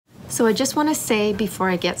So I just want to say before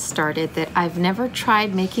I get started that I've never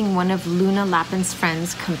tried making one of Luna Lapin's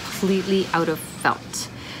friends completely out of felt.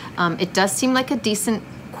 It does seem like a decent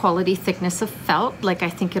quality thickness of felt, like I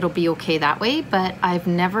think it'll be okay that way, but I've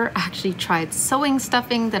never actually tried sewing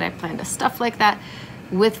stuffing that I plan to stuff like that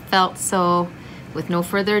with felt. So with no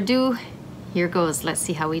further ado, here goes. Let's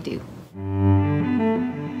see how we do.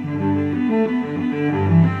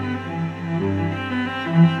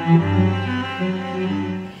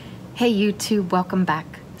 Hey YouTube, welcome back.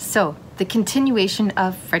 So the continuation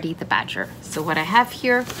of Freddie the Badger. So what I have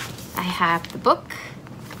here, I have the book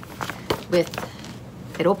with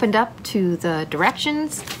it opened up to the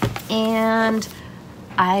directions, and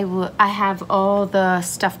I have all the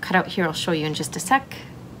stuff cut out here. I'll show you in just a sec.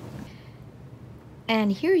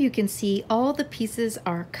 And here you can see all the pieces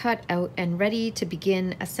are cut out and ready to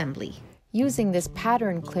begin assembly. Using this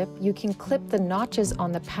pattern clip, you can clip the notches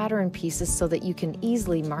on the pattern pieces so that you can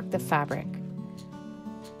easily mark the fabric.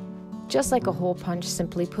 Just like a hole punch,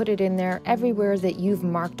 simply put it in there everywhere that you've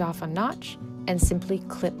marked off a notch and simply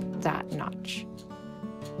clip that notch.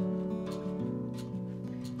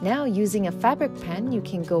 Now using a fabric pen, you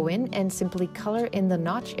can go in and simply color in the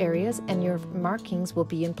notch areas and your markings will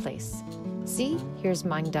be in place. See, here's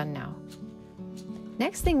mine done now.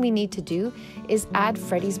 Next thing we need to do is add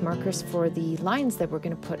Freddie's markers for the lines that we're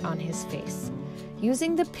going to put on his face.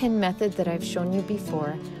 Using the pin method that I've shown you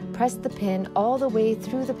before, press the pin all the way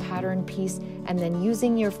through the pattern piece, and then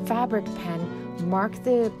using your fabric pen, mark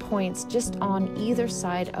the points just on either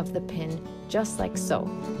side of the pin, just like so.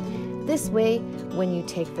 This way, when you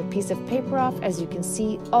take the piece of paper off, as you can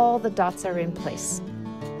see, all the dots are in place.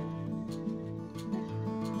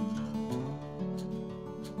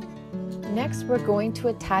 Next, we're going to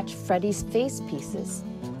attach Freddie's face pieces.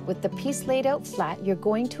 With the piece laid out flat, you're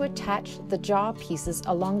going to attach the jaw pieces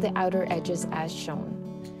along the outer edges as shown.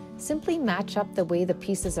 Simply match up the way the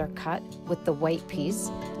pieces are cut with the white piece.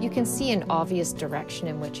 You can see an obvious direction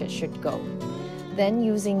in which it should go. Then,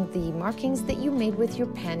 using the markings that you made with your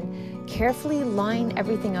pen, carefully line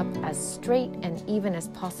everything up as straight and even as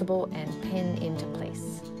possible and pin into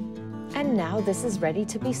place. And now this is ready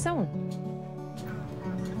to be sewn.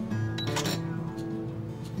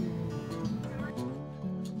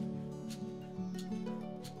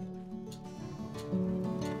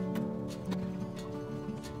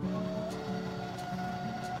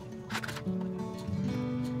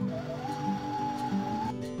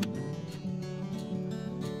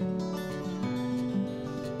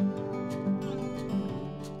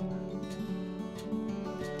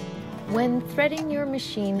 When threading your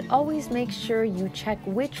machine, always make sure you check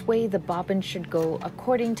which way the bobbin should go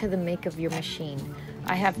according to the make of your machine.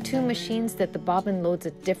 I have two machines that the bobbin loads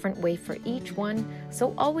a different way for each one,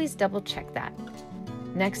 so always double check that.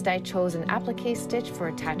 Next, I chose an applique stitch for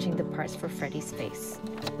attaching the parts for Freddie's face.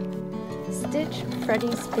 Stitch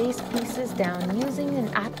Freddie's face pieces down using an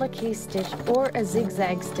applique stitch or a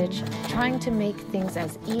zigzag stitch, trying to make things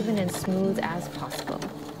as even and smooth as possible.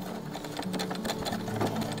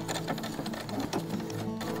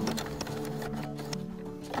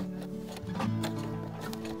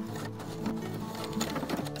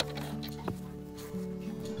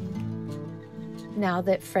 Now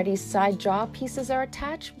that Freddie's side jaw pieces are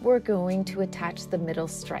attached, we're going to attach the middle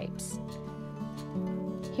stripes.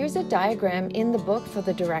 Here's a diagram in the book for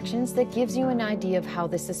the directions that gives you an idea of how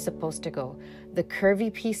this is supposed to go. The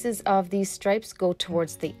curvy pieces of these stripes go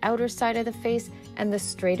towards the outer side of the face, and the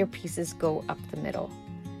straighter pieces go up the middle.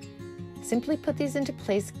 Simply put these into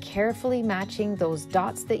place, carefully matching those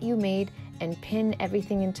dots that you made, and pin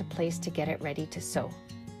everything into place to get it ready to sew.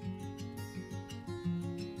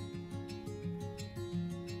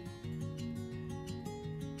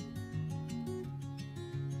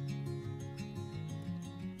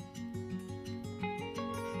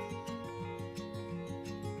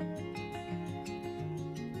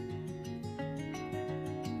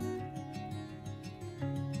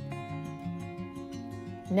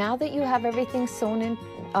 Now that you have everything sewn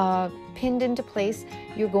and pinned into place,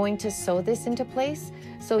 you're going to sew this into place.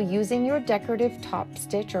 So using your decorative top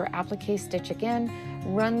stitch or applique stitch again,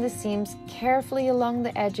 run the seams carefully along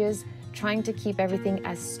the edges, trying to keep everything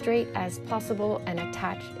as straight as possible, and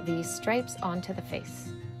attach these stripes onto the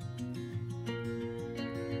face.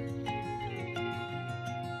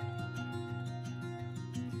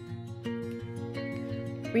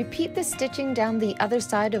 Repeat the stitching down the other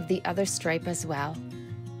side of the other stripe as well.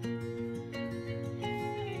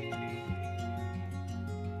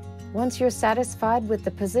 Once you're satisfied with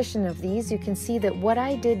the position of these, you can see that what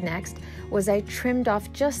I did next was I trimmed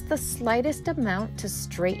off just the slightest amount to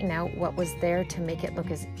straighten out what was there to make it look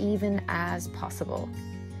as even as possible.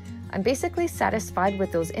 I'm basically satisfied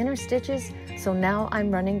with those inner stitches, so now I'm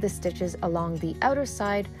running the stitches along the outer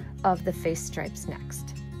side of the face stripes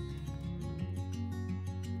next.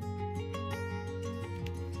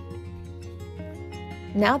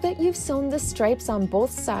 Now that you've sewn the stripes on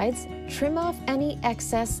both sides, trim off any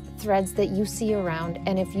excess threads that you see around,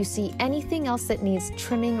 and if you see anything else that needs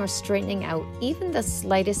trimming or straightening out, even the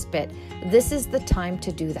slightest bit, this is the time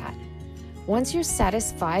to do that. Once you're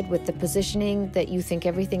satisfied with the positioning, that you think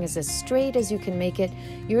everything is as straight as you can make it,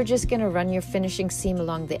 you're just going to run your finishing seam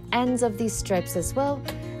along the ends of these stripes as well.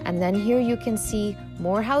 And then here you can see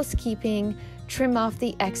more housekeeping, trim off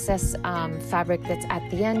the excess fabric that's at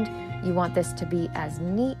the end. You want this to be as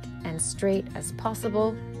neat and straight as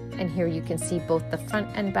possible. And here you can see both the front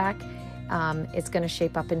and back. It's going to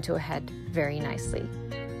shape up into a head very nicely.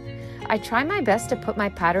 I try my best to put my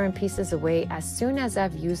pattern pieces away as soon as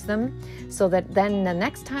I've used them, so that then the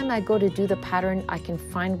next time I go to do the pattern, I can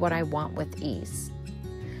find what I want with ease.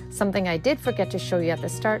 Something I did forget to show you at the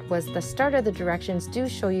start was the start of the directions do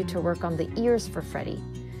show you to work on the ears for Freddie.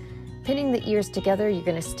 Pinning the ears together, you're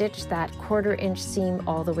going to stitch that 1/4 inch seam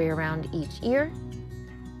all the way around each ear.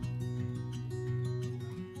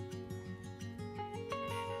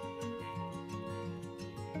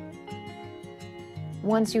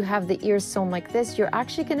 Once you have the ears sewn like this, you're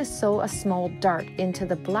actually going to sew a small dart into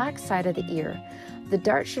the black side of the ear. The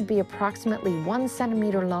dart should be approximately 1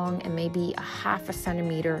 centimeter long and maybe 1/2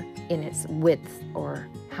 centimeter in its width, or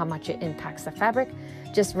how much it impacts the fabric.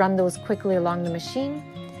 Just run those quickly along the machine.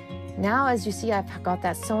 Now, as you see, I've got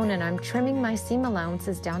that sewn and I'm trimming my seam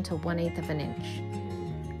allowances down to 1/8 of an inch.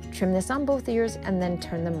 Trim this on both ears and then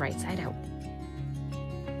turn them right side out.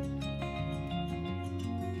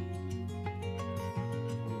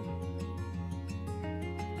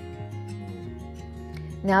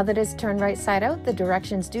 Now that it's turned right side out, the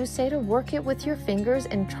directions do say to work it with your fingers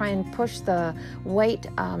and try and push the white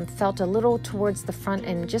felt a little towards the front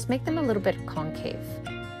and just make them a little bit concave.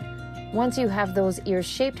 Once you have those ears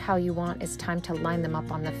shaped how you want, it's time to line them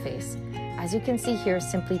up on the face. As you can see here,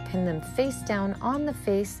 simply pin them face down on the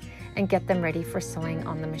face and get them ready for sewing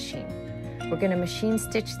on the machine. We're going to machine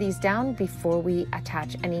stitch these down before we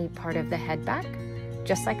attach any part of the head back.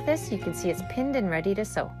 Just like this, you can see it's pinned and ready to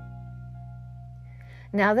sew.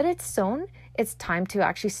 Now that it's sewn, it's time to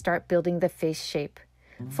actually start building the face shape.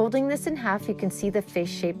 Folding this in half, you can see the face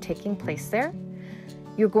shape taking place there.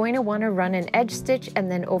 You're going to want to run an edge stitch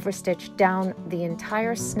and then overstitch down the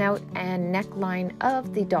entire snout and neckline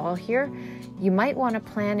of the doll here. You might want to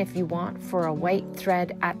plan, if you want, for a white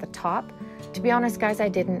thread at the top. To be honest, guys, I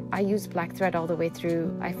didn't. I used black thread all the way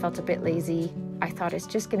through. I felt a bit lazy. I thought it's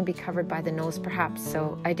just going to be covered by the nose perhaps,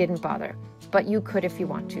 so I didn't bother. But you could if you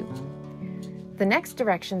want to. The next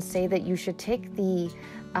directions say that you should take the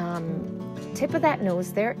tip of that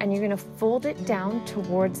nose there and you're going to fold it down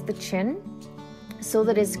towards the chin so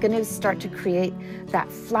that it's going to start to create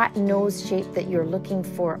that flat nose shape that you're looking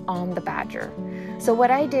for on the badger. So what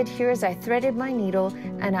I did here is I threaded my needle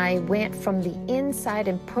and I went from the inside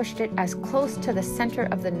and pushed it as close to the center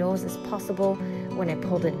of the nose as possible. When I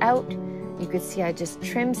pulled it out, you could see I just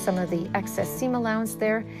trimmed some of the excess seam allowance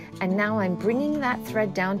there, and now I'm bringing that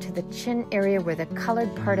thread down to the chin area where the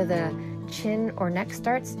colored part of the chin or neck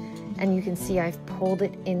starts, and you can see I've pulled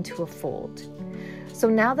it into a fold. So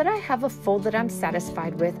now that I have a fold that I'm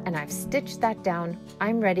satisfied with and I've stitched that down,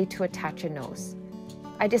 I'm ready to attach a nose.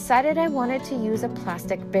 I decided I wanted to use a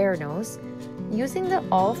plastic bear nose. Using the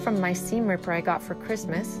awl from my seam ripper I got for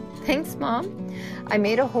Christmas, thanks Mom, I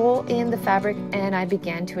made a hole in the fabric and I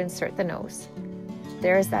began to insert the nose.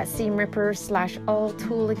 There's that seam ripper / awl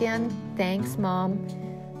tool again. Thanks Mom.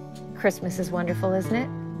 Christmas is wonderful, isn't it?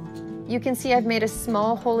 You can see I've made a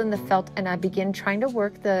small hole in the felt and I begin trying to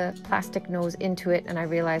work the plastic nose into it, and I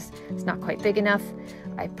realize it's not quite big enough.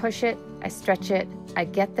 I push it, I stretch it, I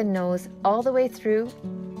get the nose all the way through,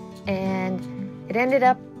 and it ended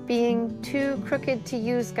up being too crooked to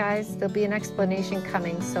use, guys. There'll be an explanation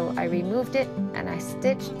coming. So I removed it and I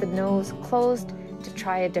stitched the nose closed to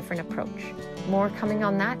try a different approach. More coming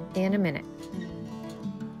on that in a minute.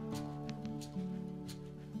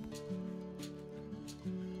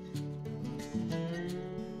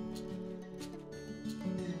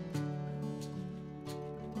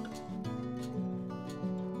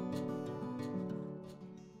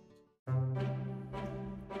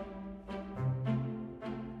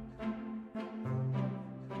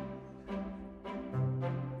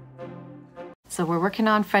 So we're working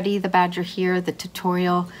on Freddie the Badger here, the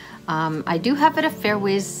tutorial. I do have it a fair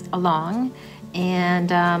ways along, and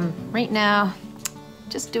right now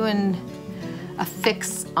just doing a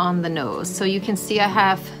fix on the nose. So you can see I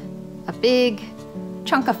have a big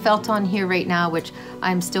chunk of felt on here right now, which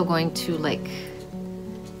I'm still going to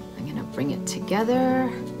I'm gonna bring it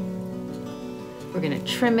together. We're gonna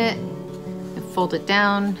trim it and fold it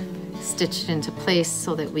down, stitch it into place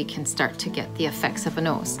so that we can start to get the effects of a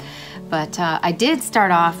nose. But I did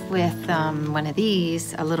start off with one of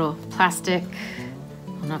these, a little plastic,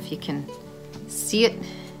 I don't know if you can see it,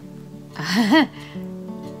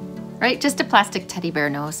 right? Just a plastic teddy bear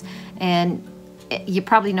nose. And you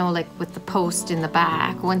probably know, like with the post in the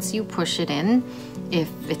back, once you push it in, if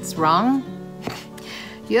it's wrong,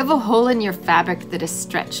 you have a hole in your fabric that is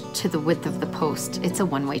stretched to the width of the post. It's a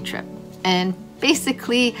one-way trip. And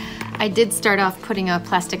basically, I did start off putting a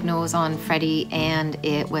plastic nose on Freddie, and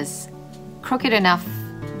it was crooked enough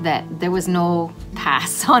that there was no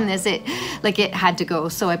pass on this. It had to go.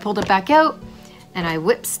 So I pulled it back out and I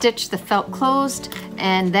whip stitched the felt closed.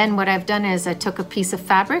 And then what I've done is I took a piece of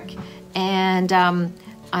fabric and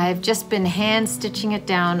I've just been hand stitching it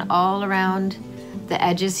down all around the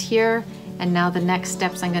edges here. And now the next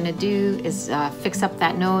steps I'm gonna do is fix up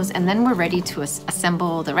that nose, and then we're ready to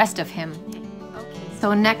assemble the rest of him.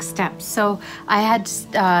 So next step, so I had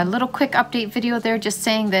a little quick update video there just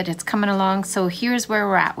saying that it's coming along. So here's where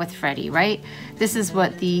we're at with Freddie, right? This is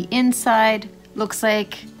what the inside looks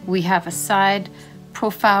like. We have a side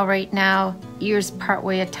profile right now, ears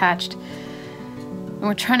partway attached. And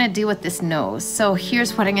we're trying to deal with this nose. So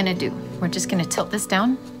here's what I'm gonna do. We're just gonna tilt this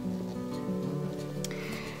down.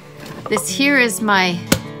 This here is my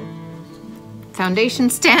foundation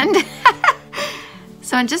stand.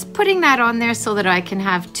 So I'm just putting that on there so that I can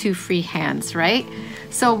have two free hands, right?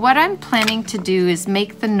 So what I'm planning to do is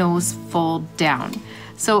make the nose fold down.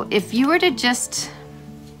 So if you were to just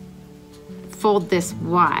fold this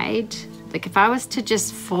wide, like if I was to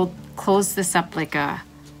just close this up like a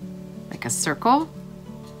circle,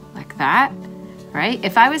 like that, right?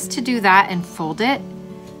 If I was to do that and fold it,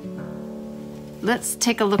 let's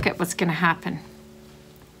take a look at what's gonna happen.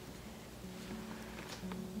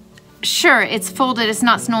 Sure, it's folded, it's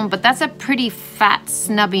not snowing, but that's a pretty fat,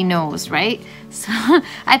 snubby nose, right? So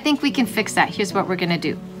I think we can fix that. Here's what we're gonna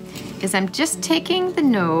do, is I'm just taking the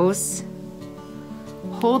nose,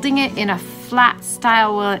 holding it in a flat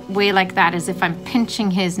style way like that, as if I'm pinching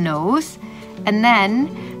his nose. And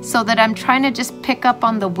then, so that I'm trying to just pick up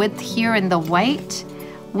on the width here in the white,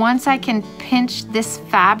 once I can pinch this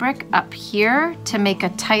fabric up here to make a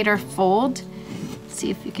tighter fold, see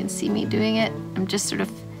if you can see me doing it. I'm just sort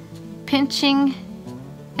of pinching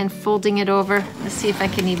and folding it over. Let's see if I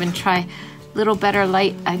can even try a little better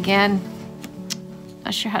light again.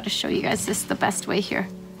 Not sure how to show you guys this the best way here.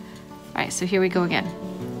 All right, so here we go again.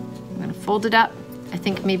 I'm gonna fold it up. I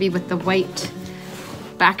think maybe with the white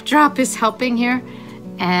backdrop is helping here.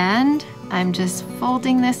 And I'm just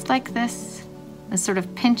folding this like this and sort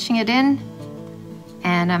of pinching it in.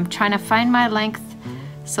 And I'm trying to find my length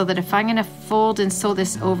so that if I'm gonna fold and sew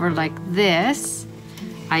this over like this,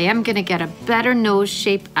 I am gonna get a better nose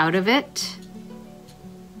shape out of it.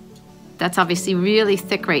 That's obviously really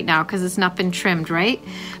thick right now because it's not been trimmed, right?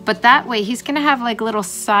 But that way he's gonna have like little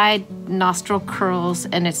side nostril curls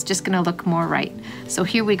and it's just gonna look more right. So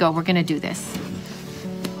here we go, we're gonna do this.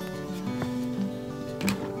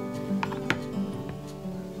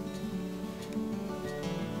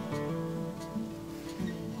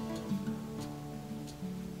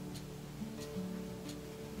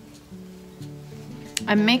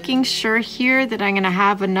 I'm making sure here that I'm gonna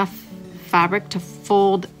have enough fabric to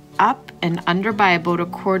fold up and under by about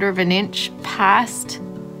 1/4 of an inch past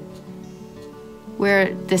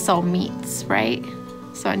where this all meets, right?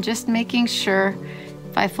 So I'm just making sure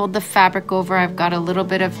if I fold the fabric over, I've got a little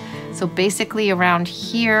bit of, so basically around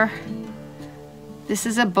here, this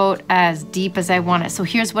is about as deep as I want it. So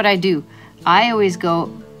here's what I do. I always go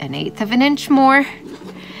 1/8 of an inch more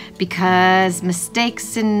because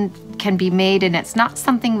mistakes can be made and it's not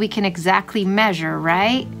something we can exactly measure,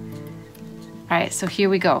 right? All right, so here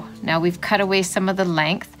we go. Now we've cut away some of the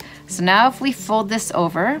length. So now if we fold this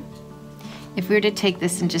over, if we were to take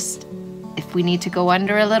this and just, if we need to go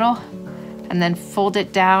under a little and then fold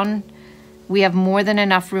it down, we have more than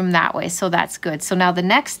enough room that way, so that's good. So now the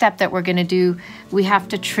next step that we're gonna do, we have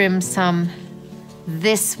to trim some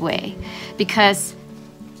this way because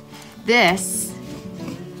this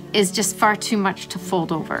is just far too much to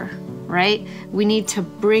fold over, right? We need to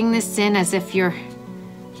bring this in as if you're,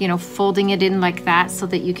 you know, folding it in like that so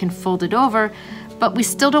that you can fold it over, but we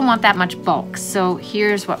still don't want that much bulk. So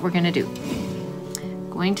here's what we're gonna do.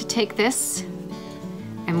 Going to take this,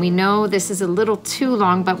 and we know this is a little too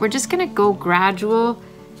long, but we're just gonna go gradual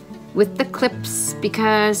with the clips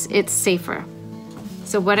because it's safer.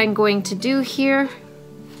 So what I'm going to do here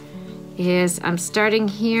is I'm starting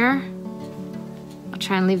here. I'll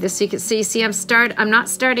try and leave this so you can see. See, I'm not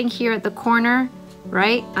starting here at the corner,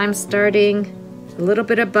 right? I'm starting a little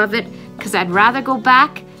bit above it because I'd rather go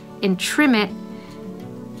back and trim it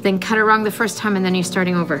than cut it wrong the first time and then you're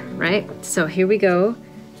starting over, right? So here we go.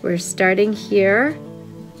 We're starting here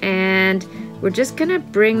and we're just gonna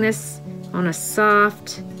bring this on a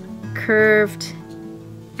soft, curved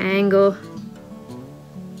angle.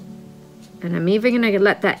 And I'm even gonna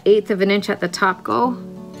let that 1/8 of an inch at the top go.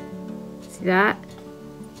 See that?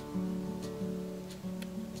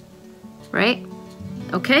 Right?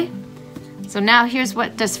 Okay. So now here's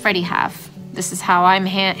what does Freddie have. This is how I'm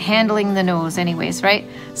handling the nose anyways, right?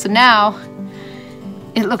 So now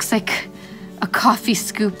it looks like a coffee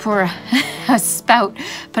scoop or a spout.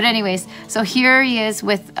 But anyways, so here he is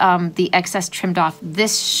with the excess trimmed off.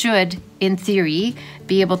 This should, in theory,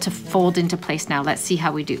 be able to fold into place now. Let's see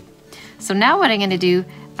how we do. So now what I'm gonna do,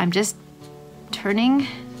 I'm just turning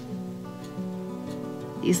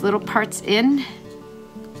these little parts in,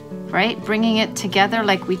 right? Bringing it together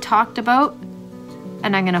like we talked about.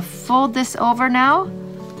 And I'm gonna fold this over now.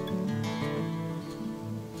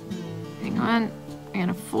 Hang on, I'm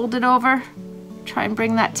gonna fold it over. Try and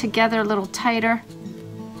bring that together a little tighter.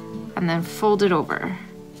 And then fold it over.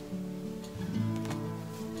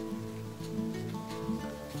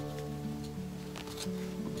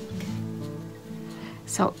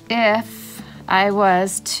 So if I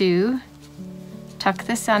was to tuck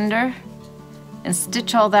this under and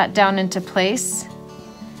stitch all that down into place,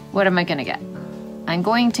 what am I gonna get? I'm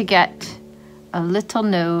going to get a little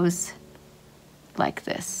nose like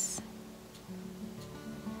this.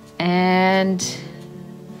 And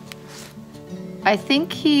I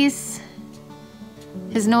think his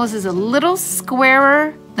nose is a little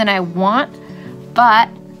squarer than I want, but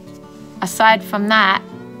aside from that,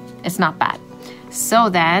 it's not bad. So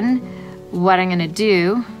then what I'm gonna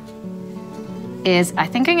do is I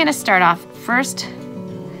think I'm gonna start off first.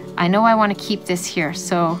 I know I wanna keep this here,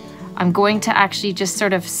 so I'm going to actually just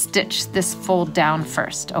sort of stitch this fold down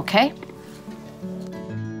first, okay?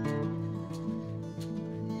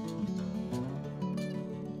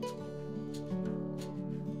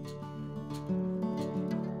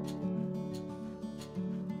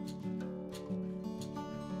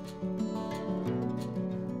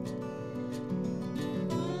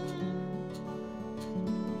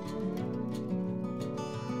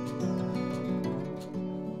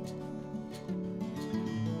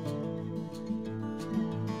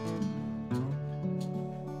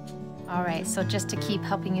 All right, so just to keep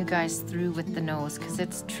helping you guys through with the nose, because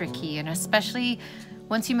it's tricky, and especially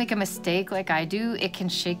once you make a mistake like I do, it can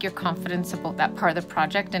shake your confidence about that part of the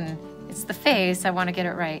project, and it's the face, I want to get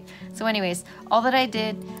it right. So anyways, all that I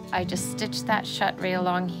did, I just stitched that shut right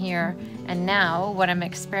along here, and now what I'm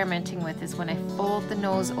experimenting with is when I fold the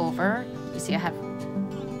nose over, you see I have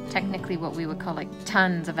technically what we would call like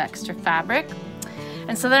tons of extra fabric.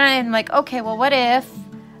 And so then I'm like, okay, well, what if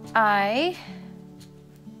I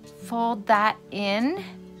fold that in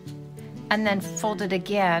and then fold it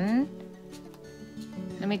again?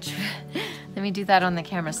 Let me do that on the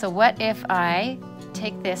camera. So what if I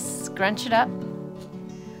take this, scrunch it up,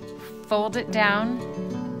 fold it down,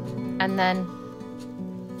 and then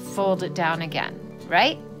fold it down again,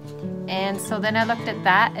 right? And so then I looked at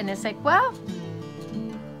that and it's like, well,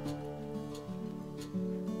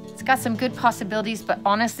 it's got some good possibilities, but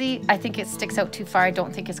honestly, I think it sticks out too far. I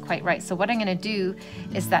don't think it's quite right. So what I'm gonna do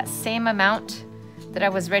is that same amount that I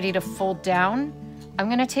was ready to fold down, I'm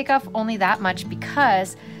gonna take off only that much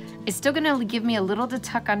because it's still gonna give me a little to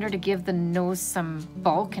tuck under to give the nose some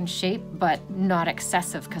bulk and shape, but not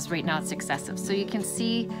excessive, because right now it's excessive. So you can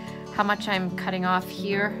see how much I'm cutting off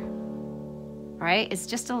here, right? It's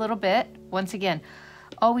just a little bit. Once again,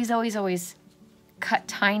 always, always, always cut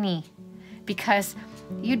tiny, because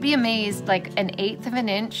you'd be amazed, like an 1/8 of an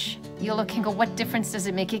inch, you'll look and go, what difference does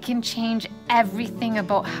it make? It can change everything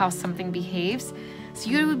about how something behaves. So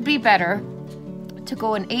you would be better to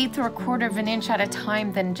go an 1/8 or 1/4 of an inch at a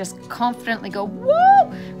time than just confidently go,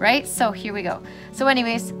 whoa, right? So here we go. So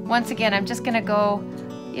anyways, once again, I'm just gonna go,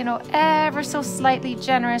 you know, ever so slightly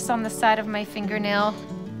generous on the side of my fingernail.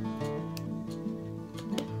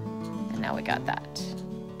 And now we got that,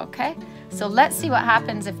 okay? So let's see what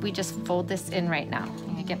happens if we just fold this in right now.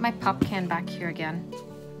 I'm gonna get my pop can back here again.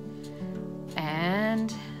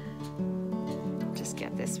 And just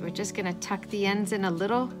get this. We're just gonna tuck the ends in a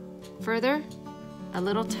little further, a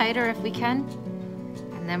little tighter if we can.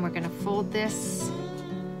 And then we're gonna fold this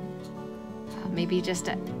maybe just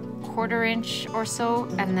a 1/4 inch or so,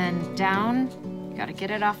 and then down. You gotta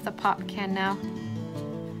get it off the pop can now.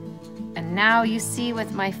 And now you see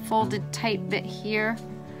with my folded tight bit here,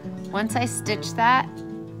 once I stitch that,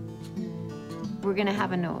 we're gonna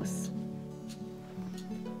have a nose.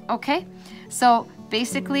 Okay, so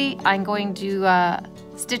basically I'm going to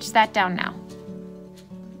stitch that down now.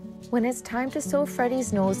 When it's time to sew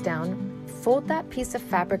Freddie's nose down, fold that piece of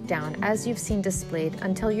fabric down as you've seen displayed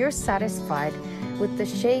until you're satisfied with the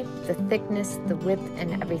shape, the thickness, the width,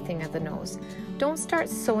 and everything of the nose. Don't start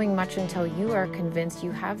sewing much until you are convinced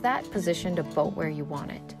you have that positioned about where you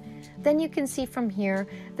want it. Then you can see from here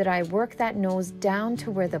that I work that nose down to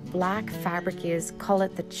where the black fabric is, call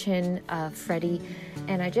it the chin of Freddie,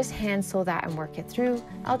 and I just hand sew that and work it through.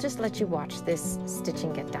 I'll just let you watch this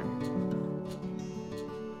stitching get done.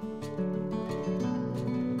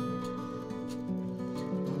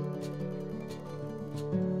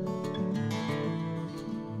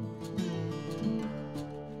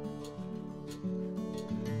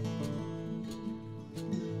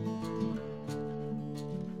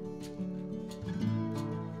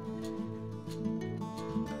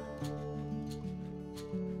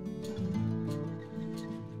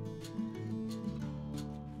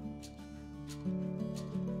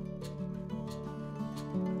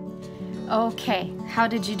 Okay, how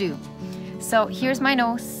did you do? So here's my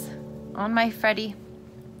nose on my Freddie.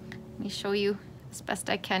 Let me show you as best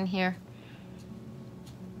I can here.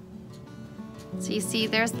 So you see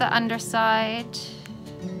there's the underside.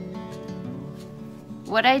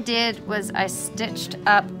 What I did was I stitched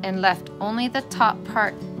up and left only the top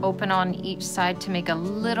part open on each side to make a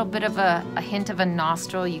little bit of a hint of a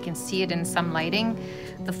nostril. You can see it in some lighting.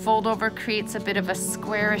 The fold over creates a bit of a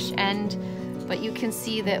squarish end, but you can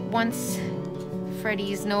see that once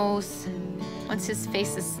Freddie's nose, once his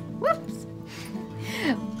face is, whoops,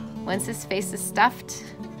 once his face is stuffed,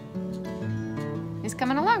 he's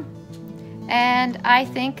coming along. And I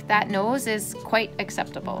think that nose is quite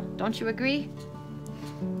acceptable. Don't you agree?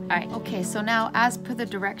 All right, okay, so now as per the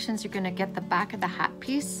directions, you're gonna get the back of the hat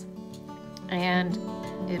piece and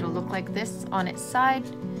it'll look like this on its side.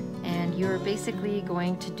 And you're basically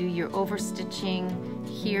going to do your overstitching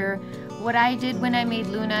here. What I did when I made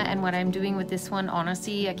Luna and what I'm doing with this one,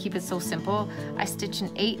 honestly, I keep it so simple. I stitch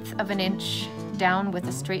 1/8 of an inch down with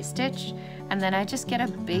a straight stitch, and then I just get a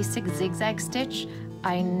basic zigzag stitch.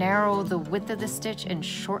 I narrow the width of the stitch and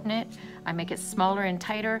shorten it. I make it smaller and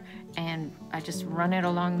tighter, and I just run it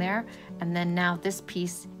along there. And then now this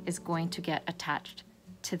piece is going to get attached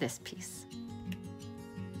to this piece.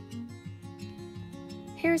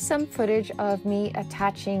 Here's some footage of me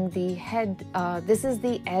attaching the head. This is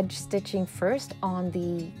the edge stitching first on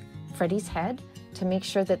the Freddie's head to make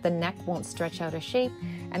sure that the neck won't stretch out of shape.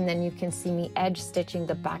 And then you can see me edge stitching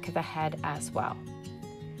the back of the head as well.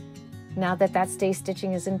 Now that that stay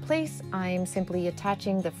stitching is in place, I'm simply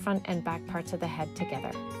attaching the front and back parts of the head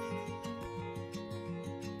together.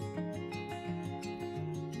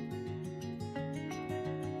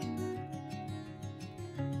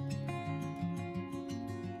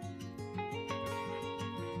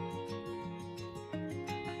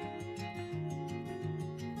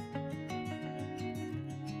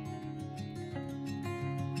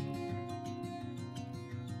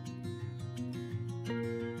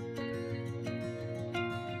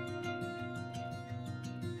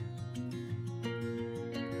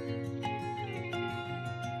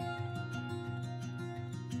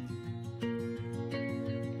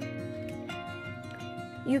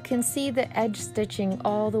 You can see the edge stitching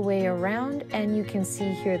all the way around, and you can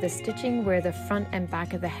see here the stitching where the front and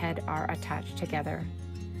back of the head are attached together.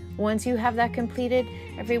 Once you have that completed,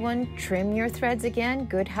 everyone trim your threads again,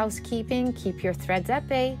 good housekeeping, keep your threads at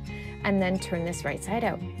bay, and then turn this right side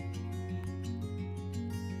out.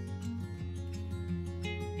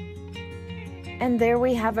 And there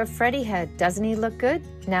we have a Freddie head. Doesn't he look good?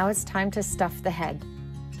 Now it's time to stuff the head.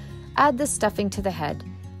 Add the stuffing to the head.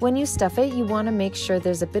 When you stuff it, you want to make sure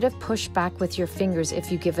there's a bit of pushback with your fingers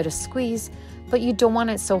if you give it a squeeze, but you don't want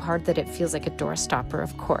it so hard that it feels like a door stopper,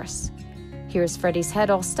 of course. Here's Freddie's head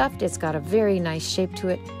all stuffed. It's got a very nice shape to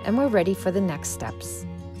it, and we're ready for the next steps.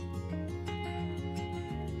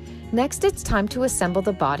 Next, it's time to assemble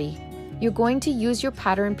the body. You're going to use your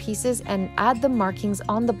pattern pieces and add the markings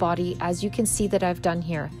on the body, as you can see that I've done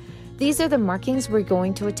here. These are the markings we're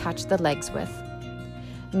going to attach the legs with.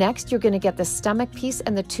 Next, you're going to get the stomach piece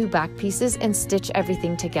and the 2 back pieces and stitch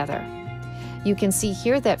everything together. You can see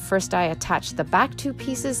here that first I attached the back 2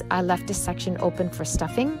 pieces. I left a section open for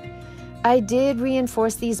stuffing. I did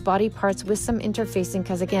reinforce these body parts with some interfacing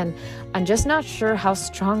because, again, I'm just not sure how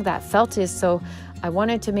strong that felt is, so I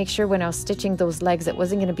wanted to make sure when I was stitching those legs it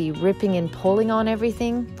wasn't going to be ripping and pulling on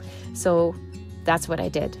everything. So that's what I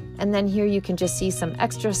did. And then here you can just see some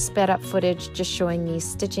extra sped up footage just showing me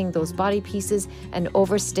stitching those body pieces and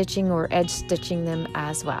over stitching or edge stitching them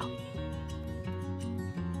as well.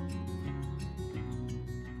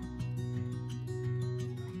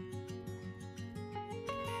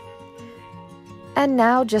 And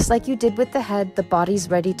now, just like you did with the head, the body's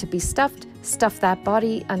ready to be stuffed. Stuff that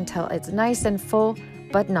body until it's nice and full,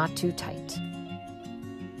 but not too tight.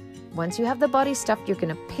 Once you have the body stuffed, you're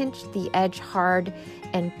going to pinch the edge hard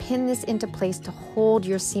and pin this into place to hold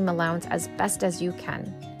your seam allowance as best as you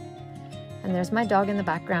can. And there's my dog in the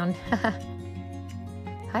background.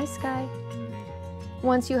 Hi, Sky.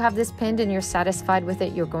 Once you have this pinned and you're satisfied with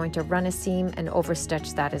it, you're going to run a seam and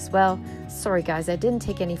overstitch that as well. Sorry guys, I didn't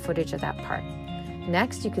take any footage of that part.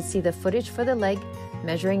 Next, you can see the footage for the leg,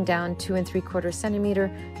 measuring down 2 3/4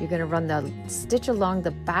 centimeter. You're going to run the stitch along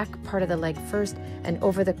the back part of the leg first and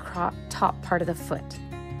over the top part of the foot.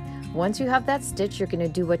 Once you have that stitch, you're going to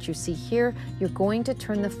do what you see here. You're going to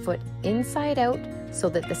turn the foot inside out so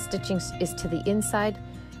that the stitching is to the inside.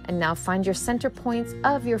 And now find your center points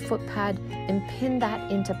of your foot pad and pin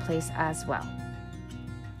that into place as well.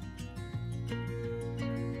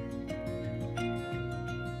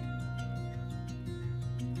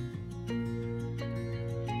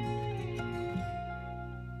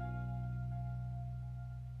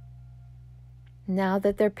 Now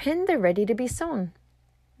that they're pinned, they're ready to be sewn.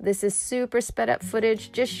 This is super sped up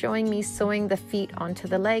footage just showing me sewing the feet onto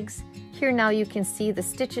the legs. Here now you can see the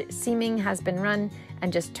stitch seaming has been run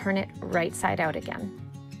and just turn it right side out again.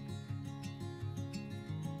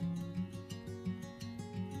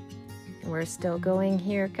 We're still going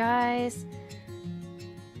here, guys.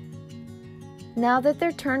 Now that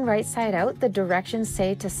they're turned right side out, the directions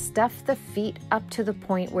say to stuff the feet up to the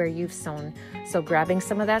point where you've sewn. So grabbing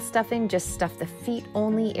some of that stuffing, just stuff the feet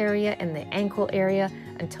only area and the ankle area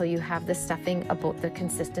until you have the stuffing about the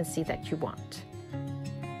consistency that you want.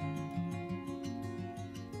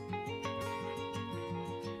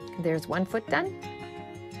 There's one foot done.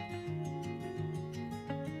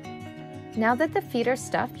 Now that the feet are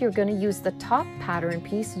stuffed, you're going to use the top pattern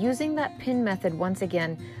piece using that pin method once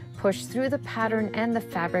again. Push through the pattern and the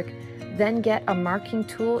fabric, then get a marking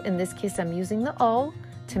tool. In this case, I'm using the awl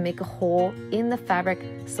to make a hole in the fabric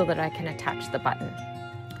so that I can attach the button.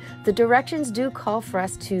 The directions do call for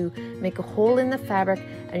us to make a hole in the fabric,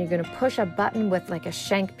 and you're going to push a button with like a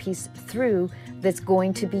shank piece through that's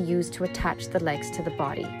going to be used to attach the legs to the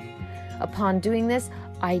body. Upon doing this,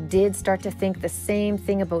 I did start to think the same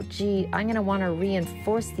thing about, gee, I'm going to want to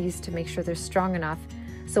reinforce these to make sure they're strong enough.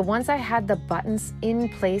 So once I had the buttons in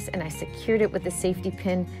place and I secured it with the safety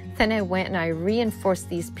pin, then I went and I reinforced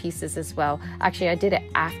these pieces as well. Actually, I did it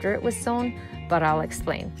after it was sewn, but I'll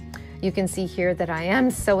explain. You can see here that I am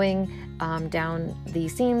sewing down the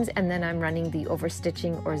seams, and then I'm running the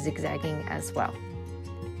overstitching or zigzagging as well.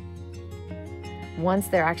 Once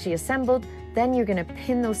they're actually assembled, then you're going to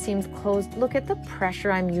pin those seams closed. Look at the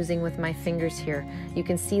pressure I'm using with my fingers here. You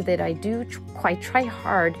can see that I do quite try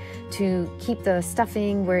hard to keep the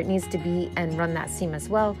stuffing where it needs to be and run that seam as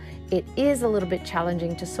well. It is a little bit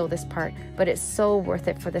challenging to sew this part, but it's so worth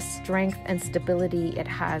it for the strength and stability it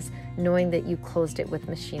has, knowing that you closed it with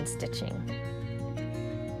machine stitching.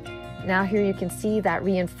 Now here you can see that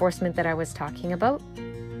reinforcement that I was talking about.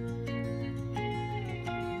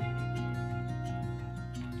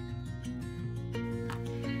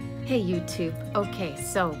 Hey YouTube, okay,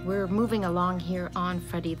 so we're moving along here on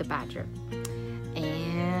Freddie the Badger.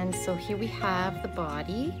 And so here we have the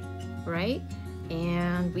body, right?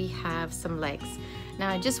 And we have some legs. Now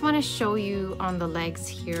I just want to show you on the legs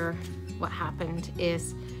here what happened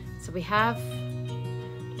is, so we have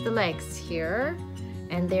the legs here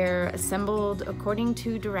and they're assembled according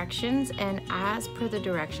to directions, and as per the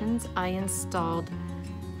directions I installed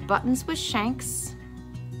buttons with shanks.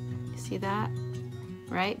 You see that?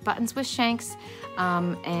 Right, buttons with shanks,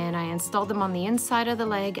 and I installed them on the inside of the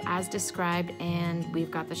leg as described, and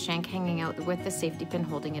we've got the shank hanging out with the safety pin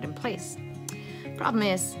holding it in place. Problem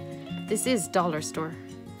is, this is dollar store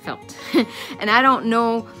felt, and I don't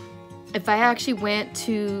know if I actually went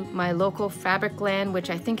to my local fabric land, which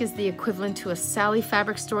I think is the equivalent to a Sally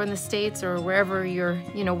fabric store in the States, or wherever your,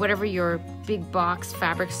 whatever your big box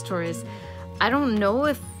fabric store is. I don't know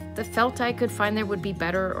if the felt I could find there would be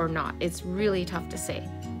better or not. It's really tough to say.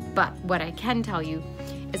 But what I can tell you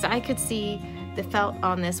is I could see the felt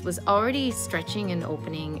on this was already stretching and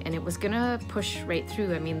opening, and it was gonna push right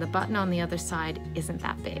through. I mean, the button on the other side isn't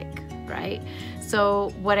that big, right? So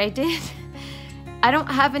what I did I don't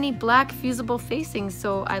have any black fusible facings,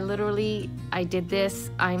 so I did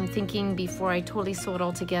this. I'm thinking before I totally sew it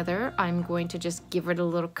all together, I'm going to just give it a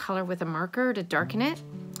little color with a marker to darken it.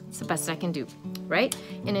 It's the best I can do, right?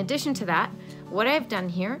 In addition to that, what I've done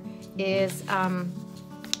here is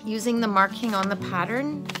using the marking on the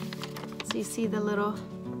pattern. So you see the little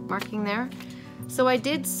marking there? So I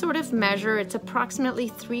did sort of measure, it's approximately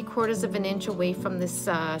 3/4 of an inch away from this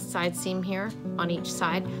side seam here on each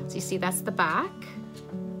side. So you see that's the back,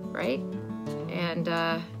 right? And,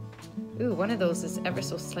 ooh, one of those is ever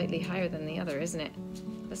so slightly higher than the other, isn't it?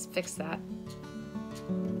 Let's fix that.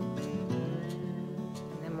 And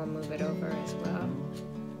then we'll move it over as well.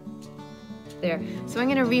 There, so I'm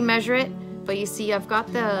gonna remeasure it, but you see I've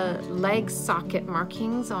got the leg socket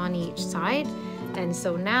markings on each side. And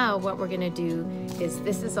so now what we're gonna do is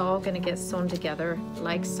this is all gonna get sewn together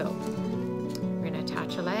like so. We're gonna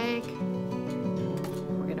attach a leg,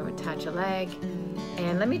 we're gonna attach a leg,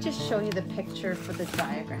 and let me just show you the picture for the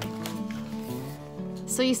diagram.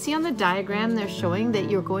 So you see on the diagram they're showing that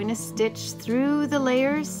you're going to stitch through the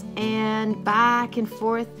layers and back and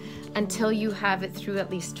forth until you have it through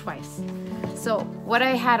at least twice. So what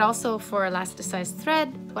I had also for elasticized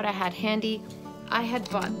thread, what I had handy, I had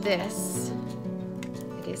bought this.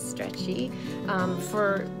 It is stretchy,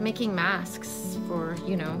 for making masks for,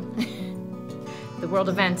 you know, the world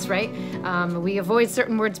events, right? We avoid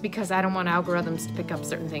certain words because I don't want algorithms to pick up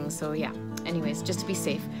certain things, so yeah. Anyways, just to be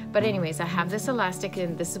safe. But anyways, I have this elastic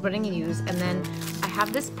and this is what I'm gonna use, and then I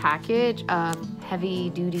have this package of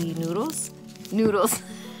heavy-duty noodles.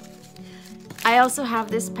 I also have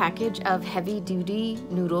this package of heavy-duty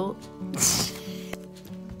noodle.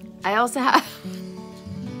 I also have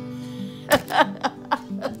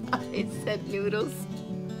I said noodles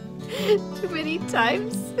too many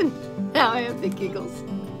times. Now I have the giggles.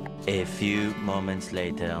 A few moments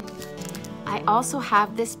later. I also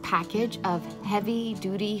have this package of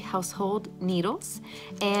heavy-duty household needles.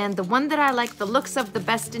 And the one that I like the looks of the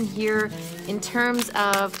best in here in terms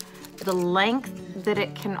of the length that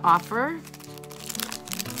it can offer,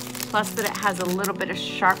 plus that it has a little bit of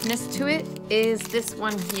sharpness to it, is this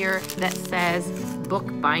one here that says book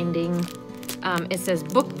binding. It says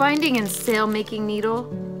book binding and sail making needle.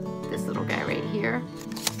 This little guy right here.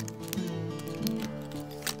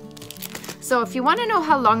 So if you want to know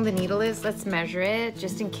how long the needle is, let's measure it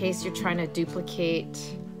just in case you're trying to duplicate.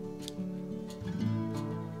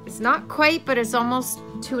 It's not quite, but it's almost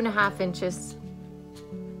 2.5 inches.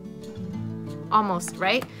 Almost,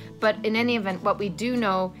 right? But in any event, what we do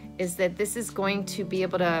know is that this is going to be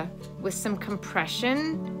able to, with some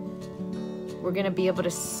compression, we're gonna be able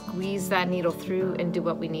to squeeze that needle through and do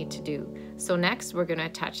what we need to do. So next, we're gonna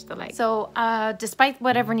attach the leg. So despite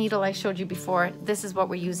whatever needle I showed you before, this is what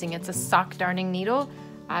we're using. It's a sock darning needle.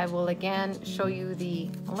 I will again show you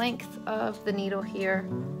the length of the needle here.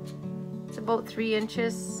 It's about 3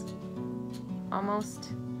 inches,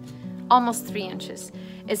 almost 3 inches.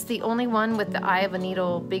 It's the only one with the eye of a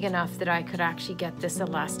needle big enough that I could actually get this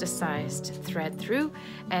elasticized thread through.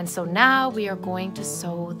 And so now we are going to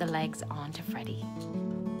sew the legs onto Freddie.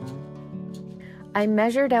 I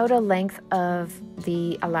measured out a length of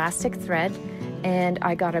the elastic thread and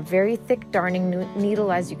I got a very thick darning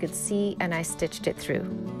needle, as you could see, and I stitched it through.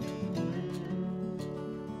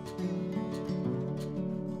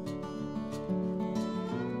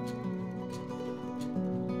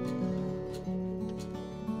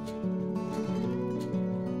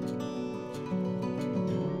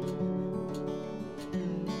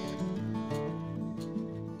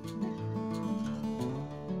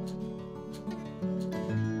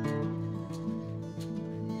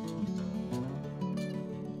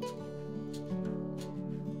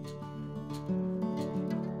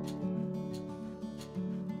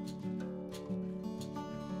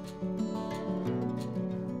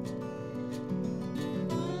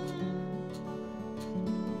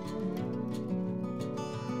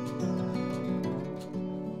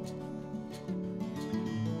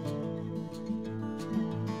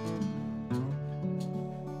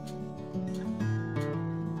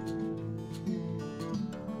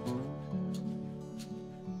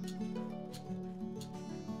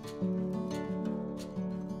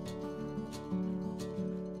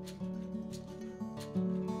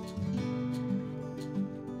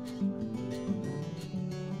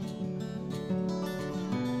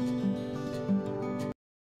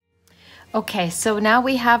 Okay, so now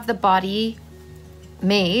we have the body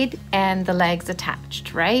made and the legs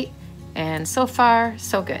attached, right? And so far,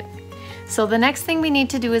 so good. So the next thing we need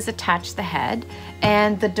to do is attach the head,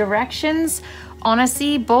 and the directions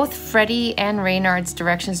Honestly, both Freddie and Reynard's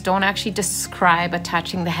directions don't actually describe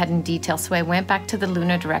attaching the head in detail. So I went back to the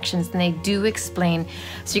Luna directions and they do explain.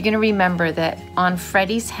 So you're gonna remember that on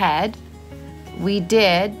Freddie's head, we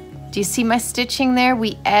did, do you see my stitching there?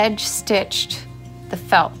 We edge stitched the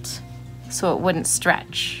felt so it wouldn't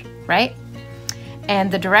stretch, right? And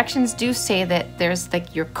the directions do say that there's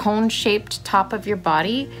like your cone-shaped top of your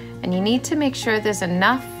body, and you need to make sure there's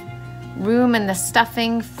enough room in the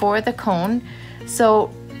stuffing for the cone.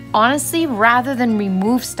 So honestly, rather than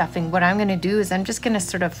remove stuffing, what I'm gonna do is I'm just gonna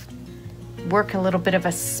sort of work a little bit of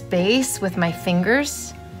a space with my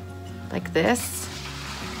fingers, like this.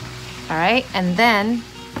 All right, and then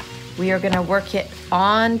we are gonna work it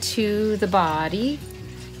onto the body,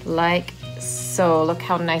 like so. Look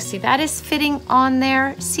how nicely that is fitting on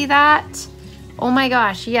there. See that? Oh my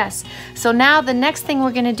gosh, yes. So now the next thing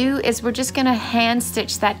we're gonna do is we're just gonna hand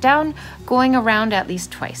stitch that down, going around at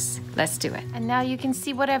least twice. Let's do it. And now you can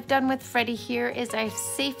see what I've done with Freddie here is I've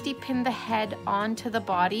safety pinned the head onto the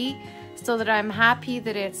body so that I'm happy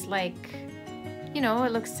that it's like, you know,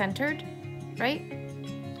 it looks centered, right?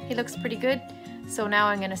 He looks pretty good. So now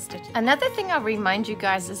I'm gonna stitch. Another thing I'll remind you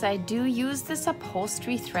guys is I do use this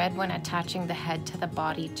upholstery thread when attaching the head to the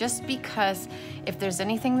body, just because if there's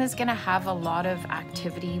anything that's gonna have a lot of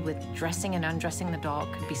activity with dressing and undressing the doll,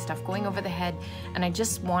 it could be stuff going over the head, and I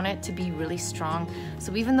just want it to be really strong.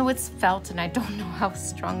 So even though it's felt, and I don't know how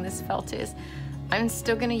strong this felt is, I'm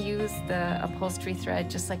still gonna use the upholstery thread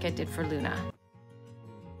just like I did for Luna.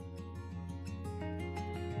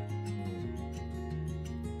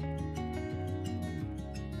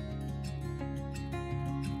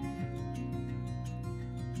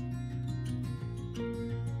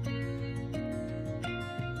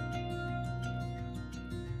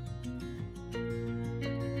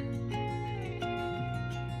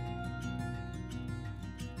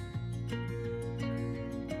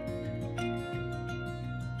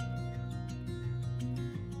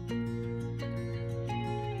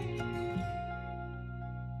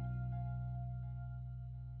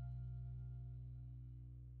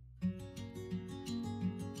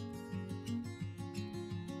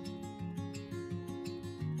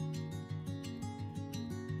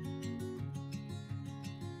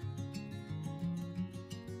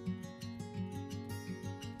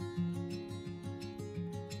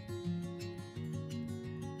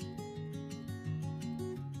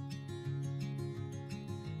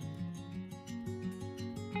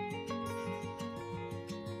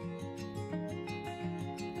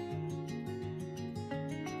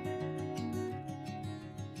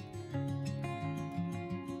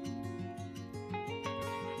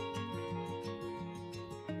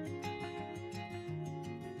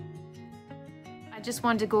 I just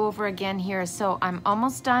wanted to go over again here. So I'm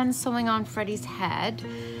almost done sewing on Freddie's head.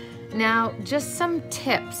 Now, just some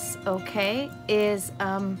tips, okay, is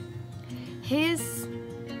his,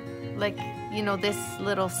 like, you know, this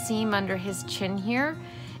little seam under his chin here,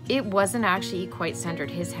 it wasn't actually quite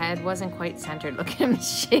centered. His head wasn't quite centered. Look at him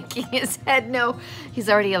shaking his head. No, he's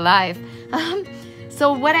already alive.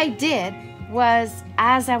 So what I did was,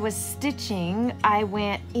 as I was stitching, I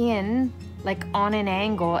went in like on an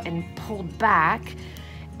angle and pulled back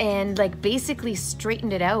and like basically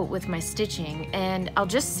straightened it out with my stitching. And I'll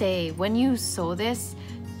just say, when you sew this,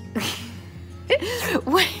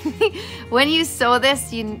 when you sew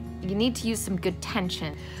this, you need to use some good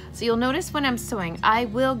tension. So you'll notice when I'm sewing, I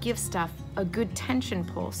will give stuff a good tension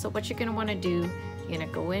pull. So what you're gonna wanna do, you're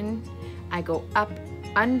gonna go in, I go up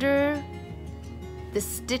under the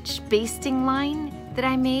stitch basting line that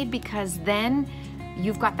I made, because then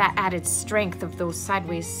you've got that added strength of those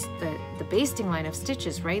sideways, the basting line of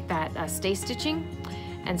stitches, right? That stay stitching.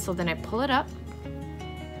 And so then I pull it up,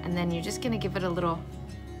 and then you're just gonna give it a little,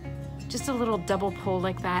 just a little double pull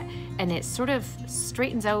like that, and it sort of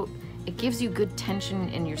straightens out. It gives you good tension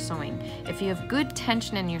in your sewing. If you have good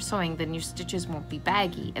tension in your sewing, then your stitches won't be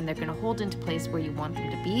baggy and they're gonna hold into place where you want them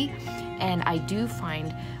to be. And I do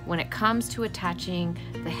find when it comes to attaching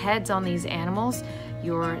the heads on these animals,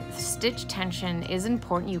 your stitch tension is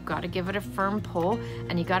important. You've got to give it a firm pull,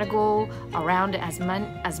 and you got to go around as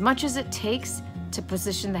much as it takes to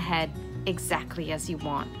position the head exactly as you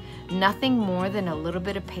want. Nothing more than a little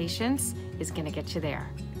bit of patience is gonna get you there.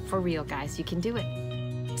 For real, guys, you can do it.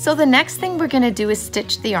 So the next thing we're gonna do is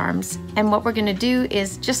stitch the arms. And what we're gonna do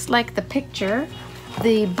is, just like the picture,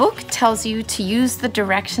 the book tells you to use the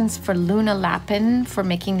directions for Luna Lapin for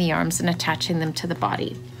making the arms and attaching them to the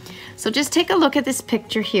body. So just take a look at this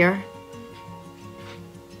picture here.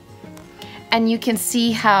 And you can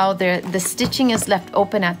see how the stitching is left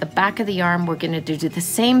open at the back of the arm. We're gonna do the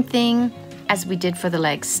same thing as we did for the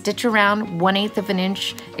legs. Stitch around 1/8 of an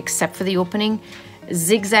inch, except for the opening.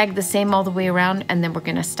 Zigzag the same all the way around, and then we're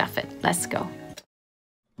gonna stuff it. Let's go.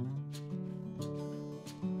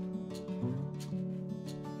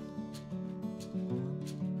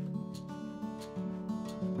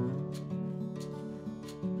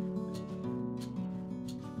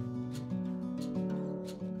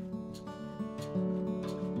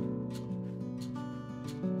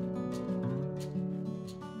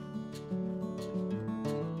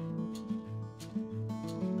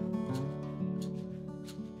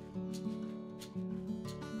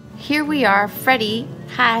 Here we are. Freddie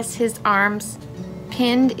has his arms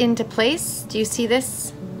pinned into place. Do you see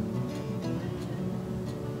this?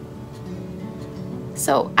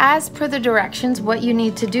 So as per the directions, what you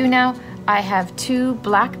need to do now, I have 2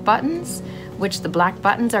 black buttons, which the black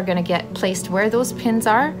buttons are gonna get placed where those pins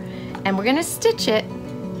are, and we're gonna stitch it,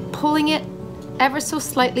 pulling it ever so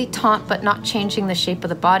slightly taut, but not changing the shape of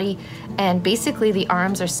the body, and basically the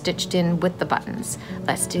arms are stitched in with the buttons.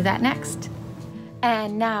 Let's do that next.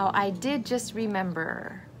 And now I did just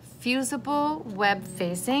remember, fusible web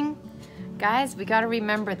facing. Guys, we gotta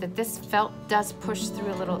remember that this felt does push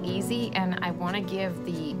through a little easy, and I wanna give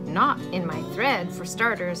the knot in my thread, for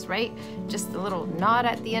starters, right? Just the little knot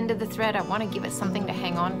at the end of the thread, I wanna give it something to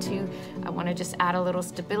hang on to. I wanna just add a little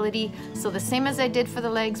stability. So the same as I did for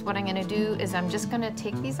the legs, what I'm gonna do is I'm just gonna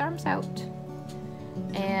take these arms out,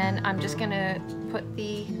 and I'm just gonna put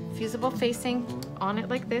the fusible facing on it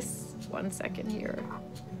like this. 1 second here.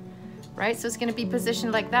 Right, so it's gonna be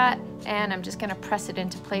positioned like that, and I'm just gonna press it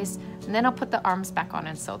into place, and then I'll put the arms back on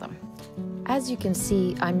and sew them. As you can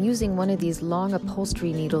see, I'm using one of these long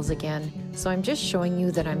upholstery needles again, so I'm just showing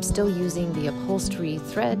you that I'm still using the upholstery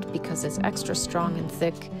thread because it's extra strong and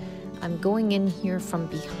thick. I'm going in here from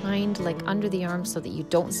behind, like under the arm, so that you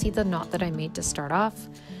don't see the knot that I made to start off.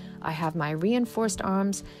 I have my reinforced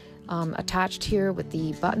arms attached here with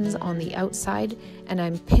the buttons on the outside, and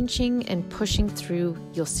I'm pinching and pushing through.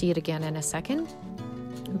 You'll see it again in a second.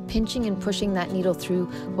 I'm pinching and pushing that needle through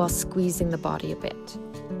while squeezing the body a bit.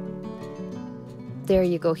 There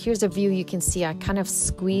you go. Here's a view. You can see I kind of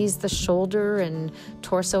squeezed the shoulder and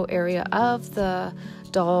torso area of the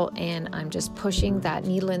doll, and I'm just pushing that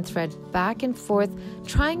needle and thread back and forth,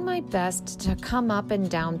 trying my best to come up and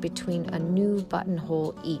down between a new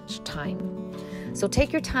buttonhole each time. So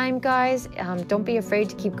take your time, guys. Don't be afraid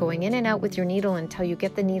to keep going in and out with your needle until you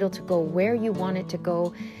get the needle to go where you want it to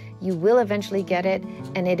go. You will eventually get it,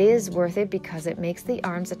 and it is worth it because it makes the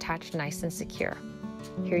arms attached nice and secure.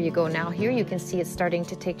 Here you go. Now here you can see it's starting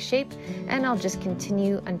to take shape, and I'll just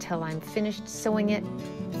continue until I'm finished sewing it.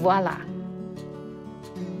 Voila!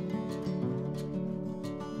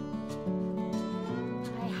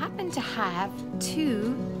 I happen to have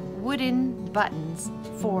 2 wooden buttons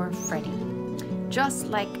for Freddie, just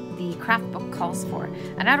like the craft book calls for.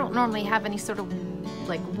 And I don't normally have any sort of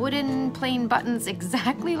like wooden plain buttons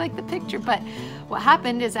exactly like the picture, but what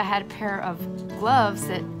happened is I had a pair of gloves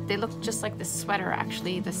that they look just like this sweater,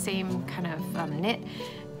 actually, the same kind of knit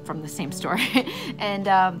from the same store. And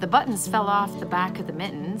the buttons fell off the back of the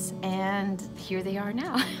mittens, and here they are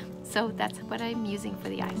now. So that's what I'm using for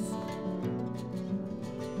the eyes.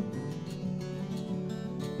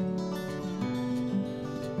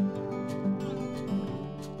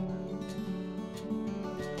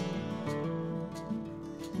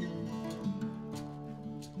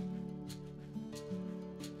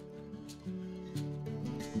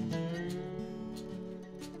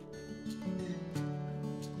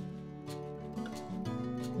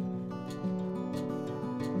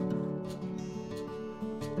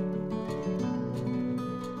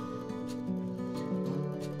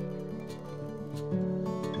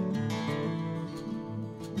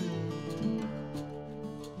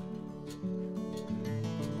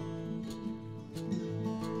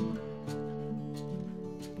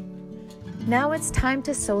 Now it's time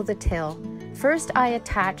to sew the tail. First, I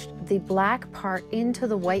attached the black part into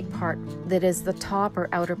the white part that is the top or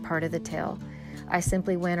outer part of the tail. I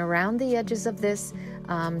simply went around the edges of this,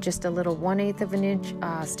 just a little 1/8 of an inch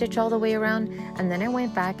stitch all the way around, and then I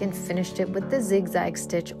went back and finished it with the zigzag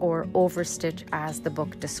stitch or over stitch as the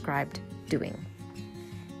book described doing.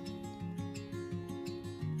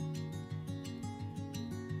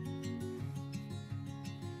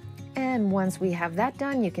 And once we have that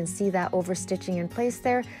done, you can see that over stitching in place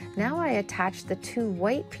there. Now I attach the 2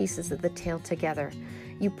 white pieces of the tail together.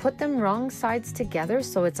 You put them wrong sides together,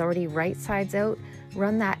 so it's already right sides out.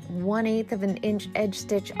 Run that 1/8 of an inch edge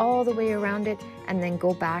stitch all the way around it, and then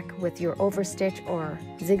go back with your over stitch or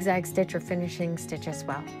zigzag stitch or finishing stitch as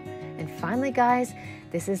well. And finally, guys,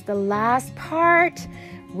 this is the last part.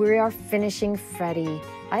 We are finishing Freddie.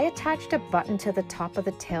 I attached a button to the top of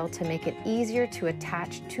the tail to make it easier to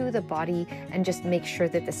attach to the body and just make sure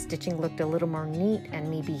that the stitching looked a little more neat and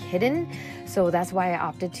maybe hidden. So that's why I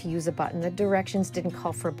opted to use a button. The directions didn't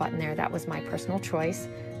call for a button there. That was my personal choice.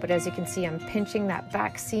 But as you can see, I'm pinching that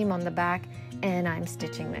back seam on the back and I'm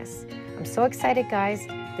stitching this. I'm so excited, guys.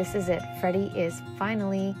 This is it. Freddie is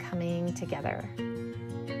finally coming together.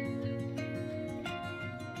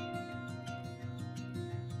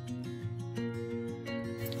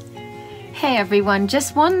 Hey everyone,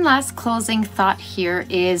 just one last closing thought here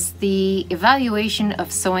is the evaluation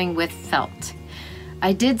of sewing with felt.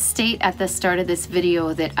 I did state at the start of this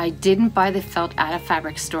video that I didn't buy the felt at a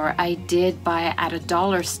fabric store. I did buy it at a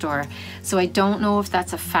dollar store. So I don't know if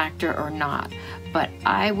that's a factor or not. But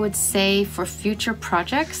I would say for future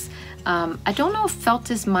projects, I don't know if felt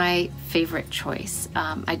is my favorite choice.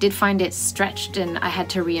 I did find it stretched and I had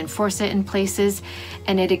to reinforce it in places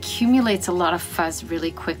and it accumulates a lot of fuzz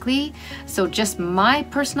really quickly. So just my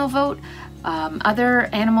personal vote. Other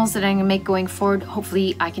animals that I'm gonna make going forward,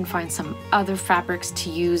 hopefully I can find some other fabrics to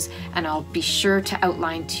use and I'll be sure to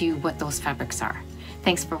outline to you what those fabrics are.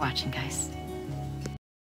 Thanks for watching, guys.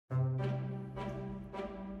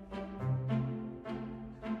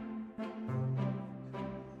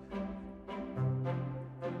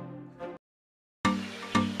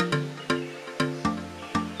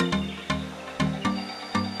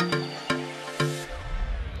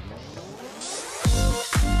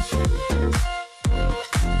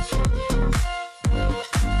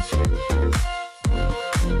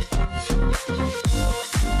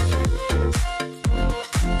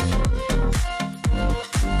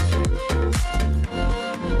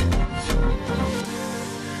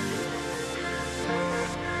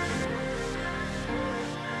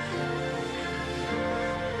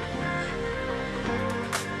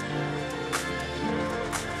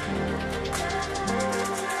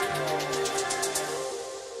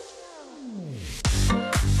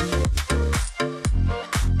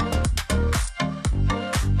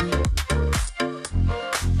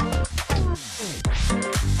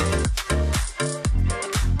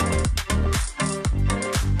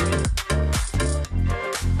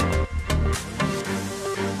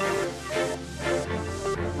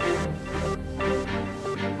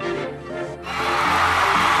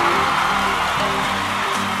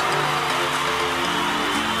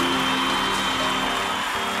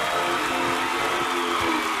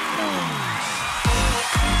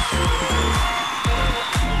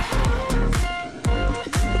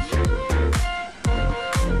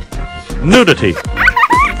 Nudity.